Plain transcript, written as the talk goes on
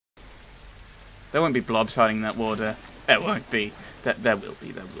There won't be blobs hiding in that water. There won't be. There will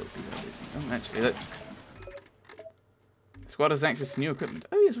be. Oh, actually, let's... Squad has access to new equipment.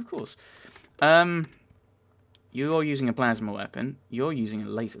 Oh, yes, of course. You're using a plasma weapon. You're using a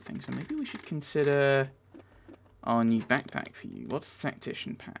laser thing, so maybe we should consider our new backpack for you. What's the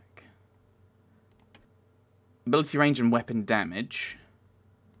tactician pack? Ability range and weapon damage.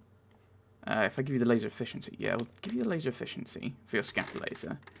 If I give you the laser efficiency, yeah, I'll give you the laser efficiency for your scatter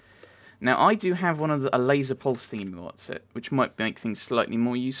laser. Now, I do have one of a laser pulse thingy, what's it, which might make things slightly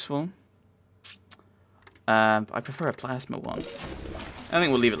more useful. I prefer a plasma one. I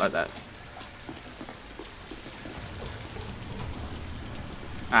think we'll leave it like that.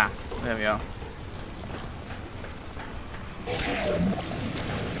 Ah, there we are.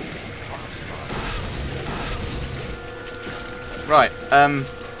 Right,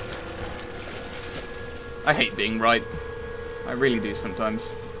 I hate being right. I really do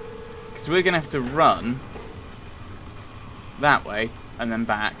sometimes. Because we're going to have to run that way and then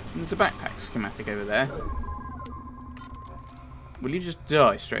back. And there's a backpack schematic over there. Will you just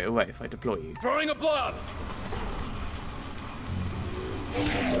die straight away if I deploy you? Throwing a blob!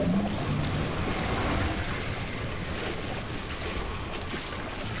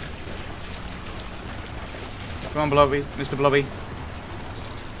 Come on, Blobby. Mr. Blobby.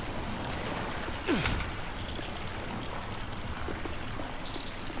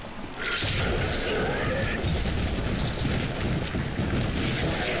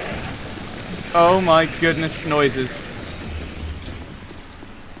 Oh my goodness, noises.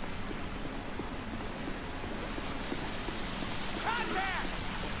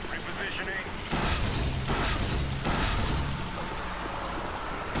 Repositioning.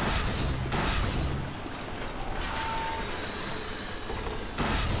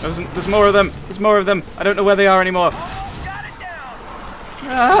 There's more of them. There's more of them. I don't know where they are anymore. Oh, got it down.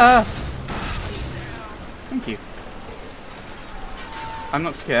 Ah! Thank you. I'm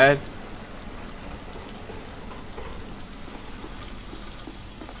not scared.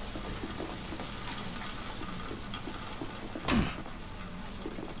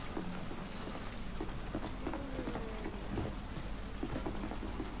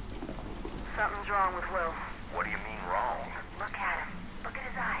 Something's wrong with Will. What do you mean wrong? Look at him. Look at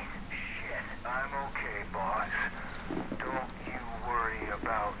his eyes. Shit, I'm okay, boss. Don't you worry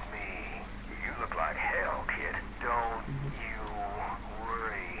about me. You look like hell, kid. Don't you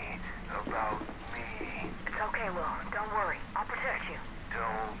worry about me. It's okay, Will. Don't worry. I'll protect you.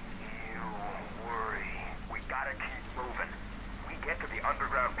 Don't you worry. We gotta keep moving. We get to the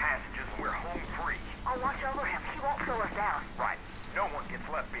underground passages and we're home free. I'll watch over him. He won't slow us down. Right. No one gets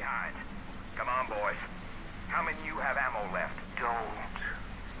left behind. Come on, boys. How many of you have ammo left?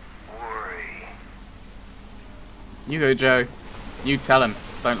 Don't worry. You go, Joe. You tell him.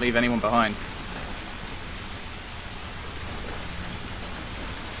 Don't leave anyone behind.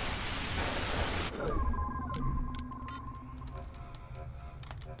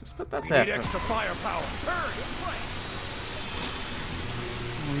 Just put that there. Need extra firepower. Hurry!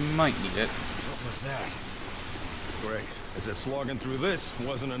 We might need it. What was that? Great. As if slogging through this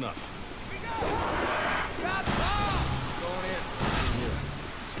wasn't enough.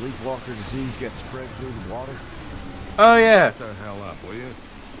 Sleepwalker disease gets spread through the water? Oh yeah, Shut the hell up, will you?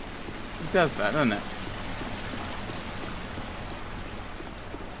 it does that, doesn't it?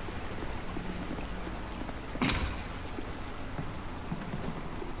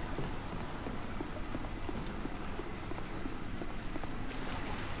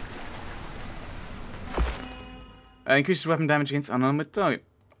 Increases weapon damage against unarmored targets.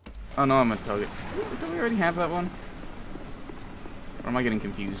 Don't we already have that one? Or am I getting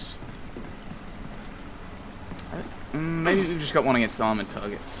confused? Maybe we've just got one against armored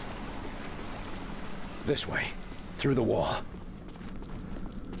targets. This way. Through the wall.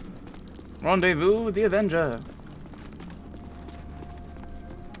 Rendezvous with the Avenger.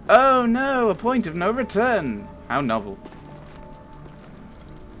 Oh no, a point of no return. How novel.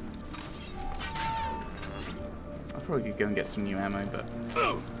 I probably could go and get some new ammo, but...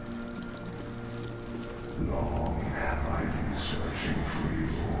 Long have I been searching for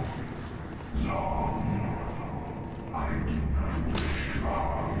you. Long. I do not wish to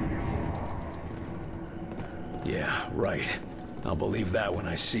harm you. Yeah, right. I'll believe that when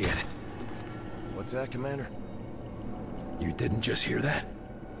I see it. What's that, Commander? You didn't just hear that?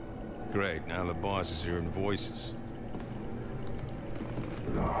 Great, now the boss is hearing voices.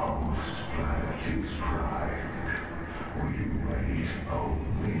 The host planet is primed. We wait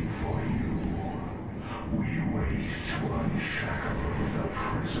only for you. We wait to unshackle the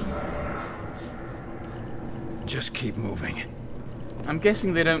prisoner. Just keep moving. I'm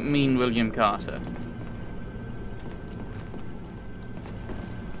guessing they don't mean William Carter.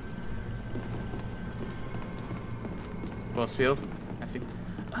 Force field. I see.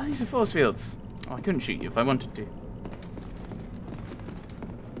 Oh, these are force fields. Oh, I couldn't shoot you if I wanted to.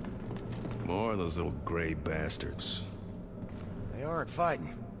 More of those little gray bastards. They aren't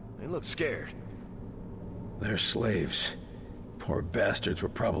fighting. They look scared. They're slaves. Poor bastards were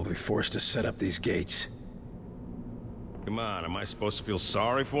probably forced to set up these gates. Come on, am I supposed to feel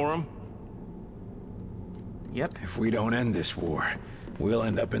sorry for them? Yep. If we don't end this war, we'll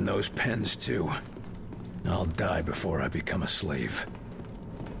end up in those pens too. I'll die before I become a slave.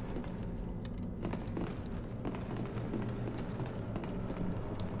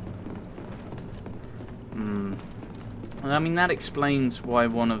 Well, I mean, that explains why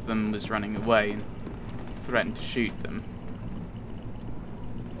one of them was running away and threatened to shoot them.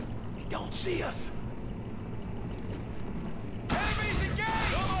 They don't see us. Enemies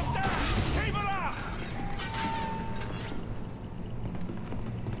again! Almost down! Keep it up!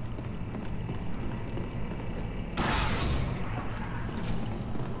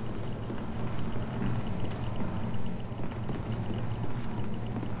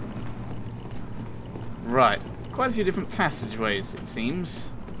 Right. Quite a few different passageways, it seems.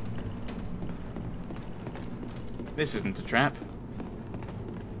 This isn't a trap.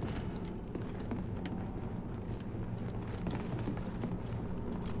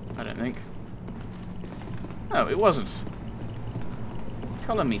 I don't think. Oh, it wasn't.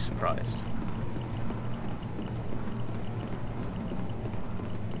 Colour me surprised.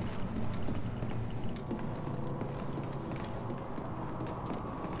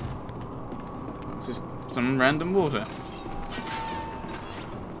 It's just some random water.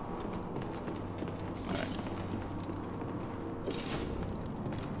 Alright.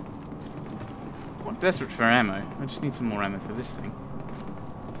 I'm desperate for ammo. I just need some more ammo for this thing.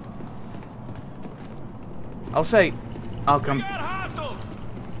 I'll say, I'll come. We got hostiles!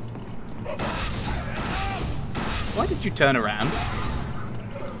 Why did you turn around?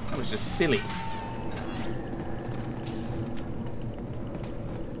 That was just silly.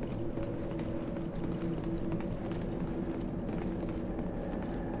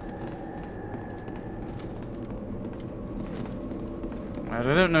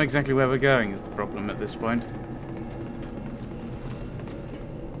 I don't know exactly where we're going is the problem at this point.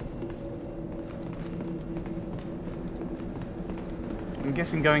 I'm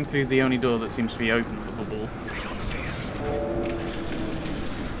guessing going through the only door that seems to be open for the wall. They don't see us.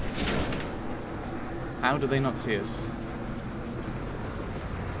 How do they not see us?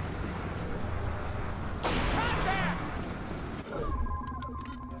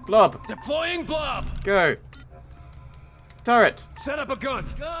 Blob! Deploying blob! Go! Turret! Set up a gun!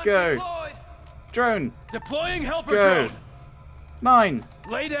 Go! Deployed. Drone! Deploying helper Go! drone! Mine!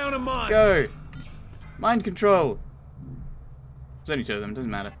 Lay down a mine! Go! Mind control! There's only two of them, doesn't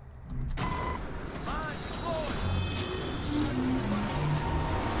matter.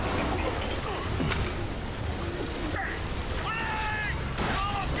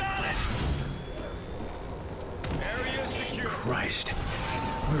 Area secure. Christ,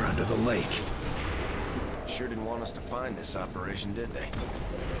 we're under the lake. Sure didn't want us to find this operation, did they?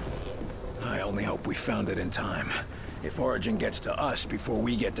 I only hope we found it in time. If Origin gets to us before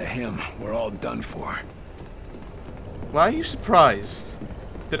we get to him, we're all done for. Why are you surprised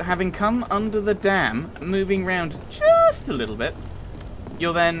that having come under the dam, moving round just a little bit,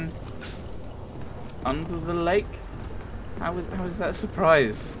 you're then under the lake? How is that a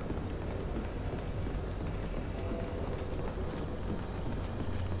surprise?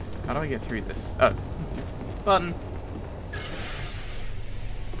 How do I get through this? Oh. Button.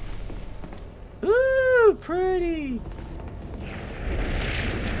 Ooh, pretty.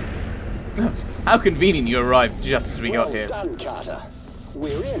 How convenient you arrived just as we got here. Well done, Carter.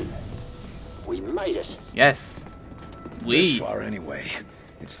 We're in. We made it. Yes. This far anyway.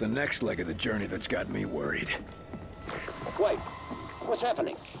 It's the next leg of the journey that's got me worried. Wait, what's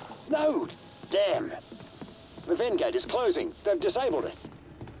happening? No! Damn! The Venn gate is closing. They've disabled it.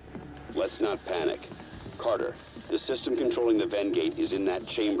 Let's not panic. Carter, the system controlling the Venn gate is in that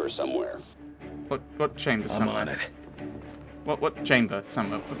chamber somewhere. What chamber I'm somewhere? on it. What chamber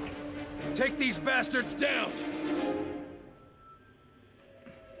somewhere? Take these bastards down!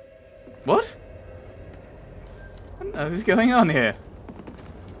 What? What on earth is going on here?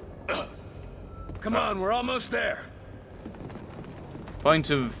 Come on, we're almost there. Point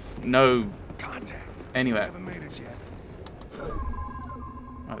of no Contact. anywhere. Haven't made it yet.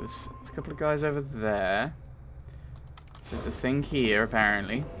 Oh, there's a couple of guys over there. There's a thing here,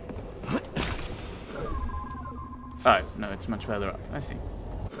 apparently. Oh, no, it's much further up. I see.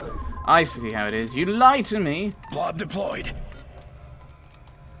 I see how it is. You lied to me! Blob deployed.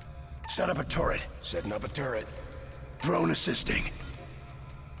 Set up a turret. Setting up a turret. Drone assisting.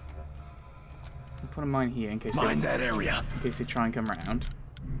 I'll put a mine here in case Mine that area. in case they try and come around.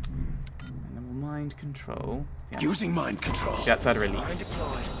 And then we'll mind control. Using mind control. The outside are elite. Mine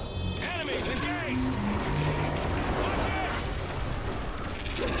deployed. Enemies engaged!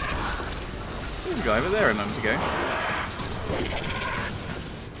 There's a guy over there a moment ago.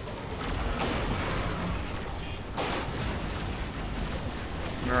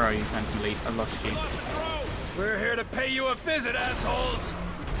 Where are you, Phantom Elite? I lost you. We're here to pay you a visit, assholes!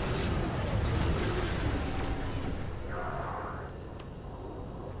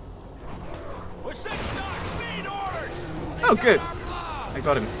 We're sending Doc speed orders! Oh, good. I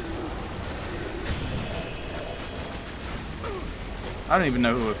got him. I don't even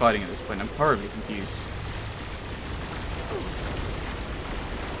know who we're fighting at this point. I'm horribly confused.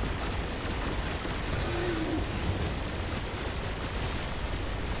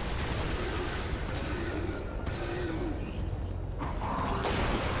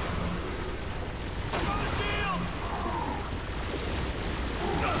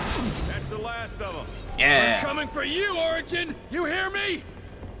 That's the last of them. Yeah. We're coming for you, Origin! You hear me?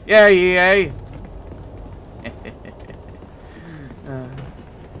 Yeah, yeah.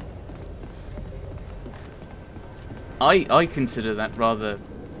 I consider that rather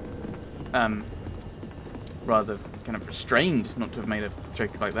kind of restrained not to have made a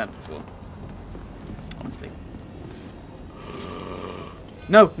joke like that before. Honestly.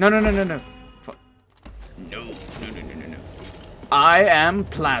 No. No. No. I am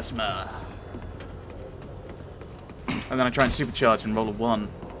plasma. And then I try and supercharge and roll a 1.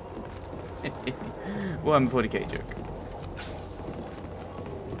 140k joke.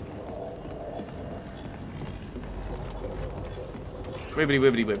 Wibbity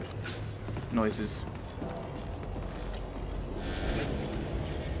wibbity wib. Noises.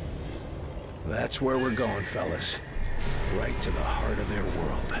 That's where we're going, fellas. Right to the heart of their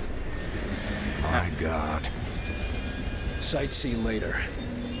world. My God. Sightsee later.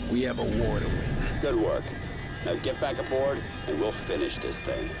 We have a war to win. Good work. Now get back aboard, and we'll finish this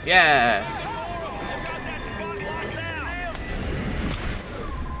thing. Yeah.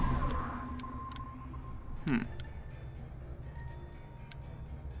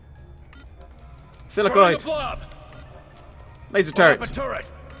 Silicoid. Laser turret. Turret.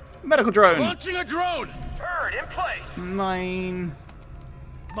 Medical drone. Launching a drone. Turret in place. Mine.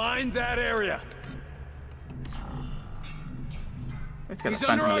 Mind that area. Let's get He's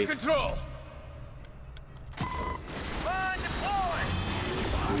a under Phantom our Elite. control. Mine deployed.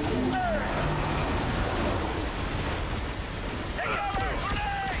 Take cover,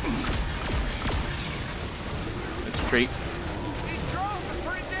 grenade. Let's retreat. These drones are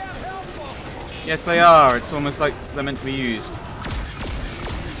pretty damn helpful. Yes, they are. It's almost like they're meant to be used.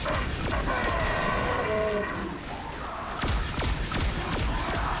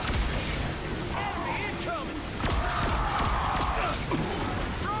 Enemy incoming.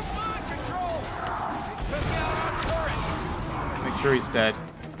 Drone mind control. They took out our turret. Make sure he's dead.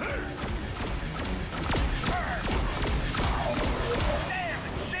 Damn it,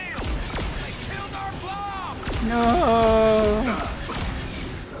 shield. They killed our blob. No.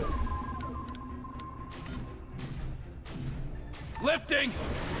 Lifting.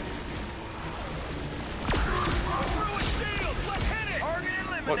 Through a shield. Let's hit it. Target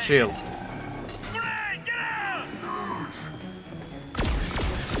eliminated. What shield? Grenade, get out.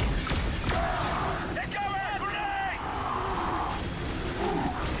 Take cover, grenade.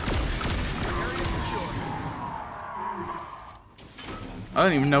 I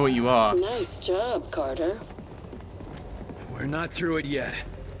don't even know what you are. Nice job, Carter. We're not through it yet,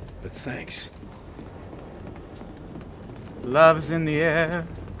 but thanks. Love's in the air.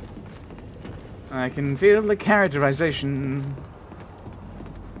 I can feel the characterization.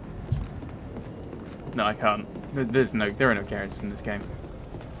 No, I can't. There are no characters in this game.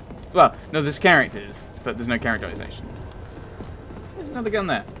 Well, no, there's characters, but there's no characterization. There's another gun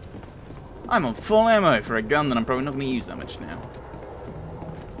there. I'm on full ammo for a gun that I'm probably not going to use that much now.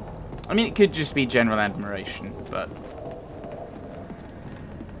 I mean, it could just be general admiration, but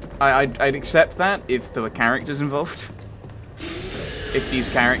I'd accept that if there were characters involved. If these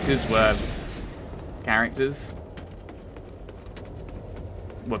characters were characters.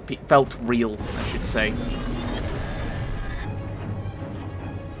 Felt real, I should say.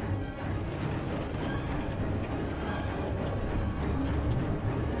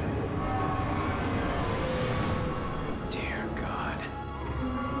 Dear God.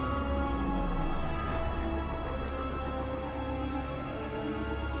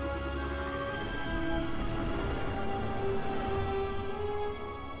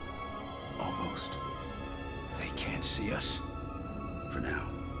 see us. For now.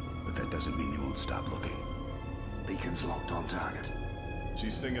 But that doesn't mean they won't stop looking. Beacon's locked on target.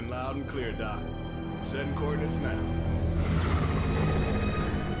 She's singing loud and clear, Doc. Setting coordinates now.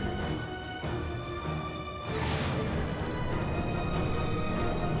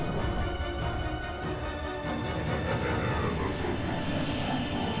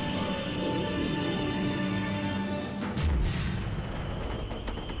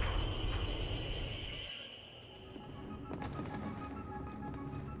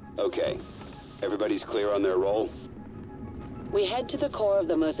 Okay. Everybody's clear on their role? We head to the core of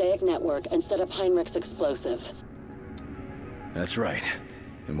the Mosaic network and set up Heinrich's explosive. That's right.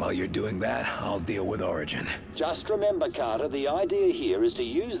 And while you're doing that, I'll deal with Origin. Just remember, Carter, the idea here is to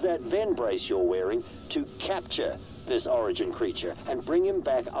use that Venn brace you're wearing to capture this Origin creature and bring him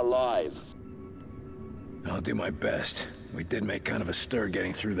back alive. I'll do my best. We did make kind of a stir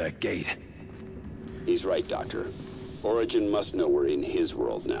getting through that gate. He's right, Doctor. Origin must know we're in his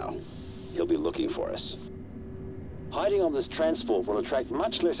world now. He'll be looking for us. Hiding on this transport will attract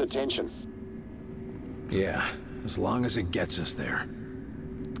much less attention. Yeah, as long as it gets us there.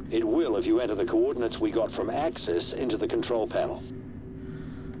 It will if you enter the coordinates we got from Axis into the control panel.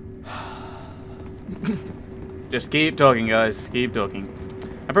 Just keep talking, guys. Keep talking.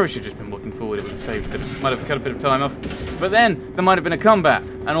 I probably should have just been looking forward. It would have saved might have cut a bit of time off. But then, there might have been a combat,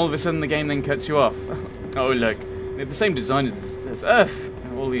 and all of a sudden the game then cuts you off. Oh, look. They have the same designers as Earth.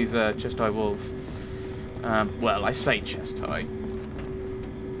 All these chest-high walls. Well, I say chest-high.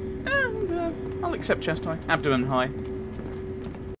 I'll accept chest-high. Abdomen high.